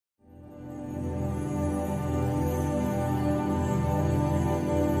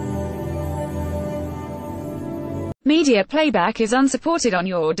Media playback is unsupported on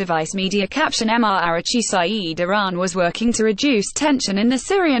your device. Media caption Abbas Araghchi. Iran was working to reduce tension in the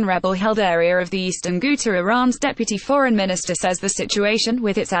Syrian rebel-held area of the Eastern Ghouta. Iran's deputy foreign minister says the situation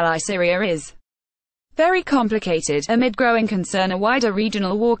with its ally Syria is very complicated, amid growing concern a wider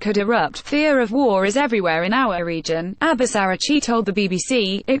regional war could erupt. Fear of war is everywhere in our region, Abbas Araghchi told the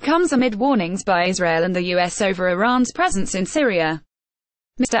BBC. It comes amid warnings by Israel and the US over Iran's presence in Syria.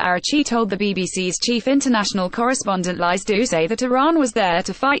 Mr. Araghchi told the BBC's chief international correspondent Lyse Doucet that Iran was there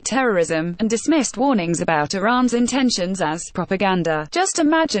to fight terrorism, and dismissed warnings about Iran's intentions as propaganda. Just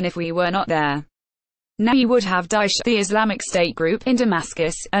imagine if we were not there. Now you would have Daesh, the Islamic State group, in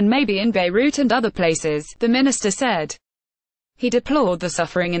Damascus, and maybe in Beirut and other places, the minister said. He deplored the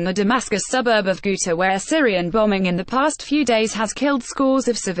suffering in the Damascus suburb of Ghouta, where Syrian bombing in the past few days has killed scores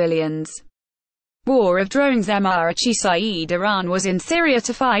of civilians. War of dronesMr. Araghchi. Iran was in Syria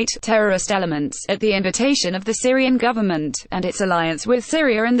to fight terrorist elements, at the invitation of the Syrian government, and its alliance with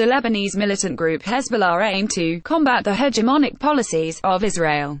Syria and the Lebanese militant group Hezbollah aim to combat the hegemonic policies of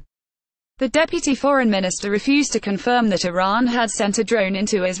Israel. The deputy foreign minister refused to confirm that Iran had sent a drone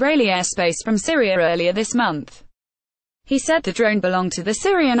into Israeli airspace from Syria earlier this month. He said the drone belonged to the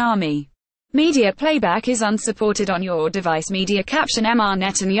Syrian army. Media playback is unsupported on your device. Media captionMr.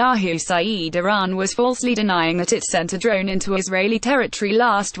 Netanyahu. Iran was falsely denying that it sent a drone into Israeli territory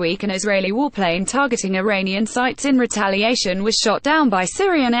last week. An Israeli warplane targeting Iranian sites in retaliation was shot down by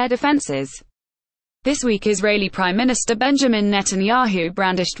Syrian air defenses. This week Israeli Prime Minister Benjamin Netanyahu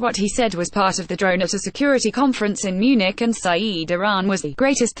brandished what he said was part of the drone at a security conference in Munich and said Iran was the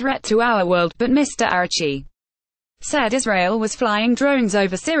greatest threat to our world, but Mr. Araghchi said Israel was flying drones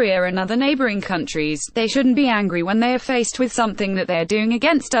over Syria and other neighboring countries. They shouldn't be angry when they are faced with something that they are doing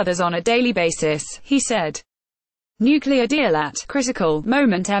against others on a daily basis, he said. Nuclear deal at critical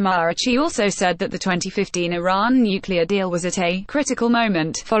moment. Araghchi also said that the 2015 Iran nuclear deal was at a critical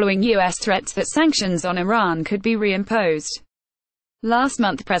moment, following US threats that sanctions on Iran could be reimposed. Last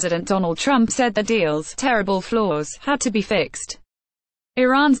month President Donald Trump said the deal's terrible flaws had to be fixed.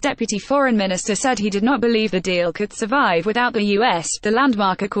 Iran's deputy foreign minister said he did not believe the deal could survive without the US. The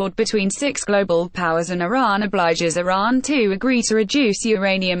landmark accord between 6 global powers and Iran obliges Iran to agree to reduce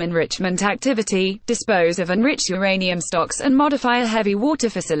uranium enrichment activity, dispose of enriched uranium stocks, and modify a heavy water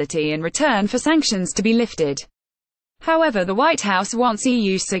facility in return for sanctions to be lifted. However, the White House wants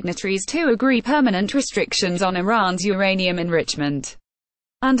EU signatories to agree permanent restrictions on Iran's uranium enrichment.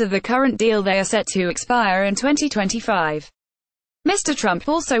 Under the current deal, they are set to expire in 2025. Mr. Trump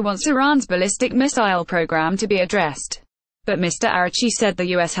also wants Iran's ballistic missile program to be addressed. But Mr. Araghchi said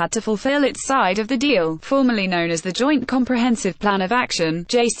the US had to fulfill its side of the deal, formerly known as the Joint Comprehensive Plan of Action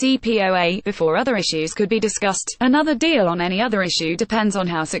 (JCPOA), before other issues could be discussed. Another deal on any other issue depends on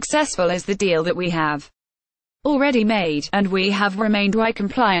how successful is the deal that we have already made, and we have remained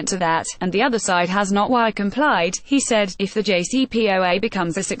compliant to that, and the other side has not complied, he said. If the JCPOA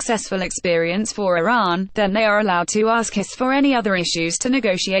becomes a successful experience for Iran, then they are allowed to ask us for any other issues to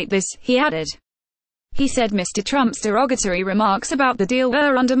negotiate this, he added. He said Mr. Trump's derogatory remarks about the deal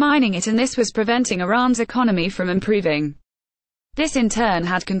were undermining it, and this was preventing Iran's economy from improving. This in turn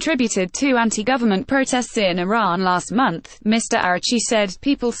had contributed to anti-government protests in Iran last month. Mr. Araghchi said,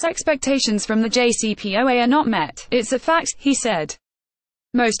 people's expectations from the JCPOA are not met. It's a fact, he said.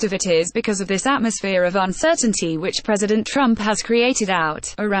 Most of it is because of this atmosphere of uncertainty which President Trump has created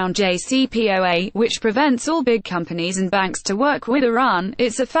out around JCPOA, which prevents all big companies and banks to work with Iran.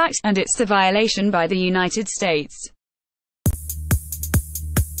 It's a fact, and it's a violation by the United States.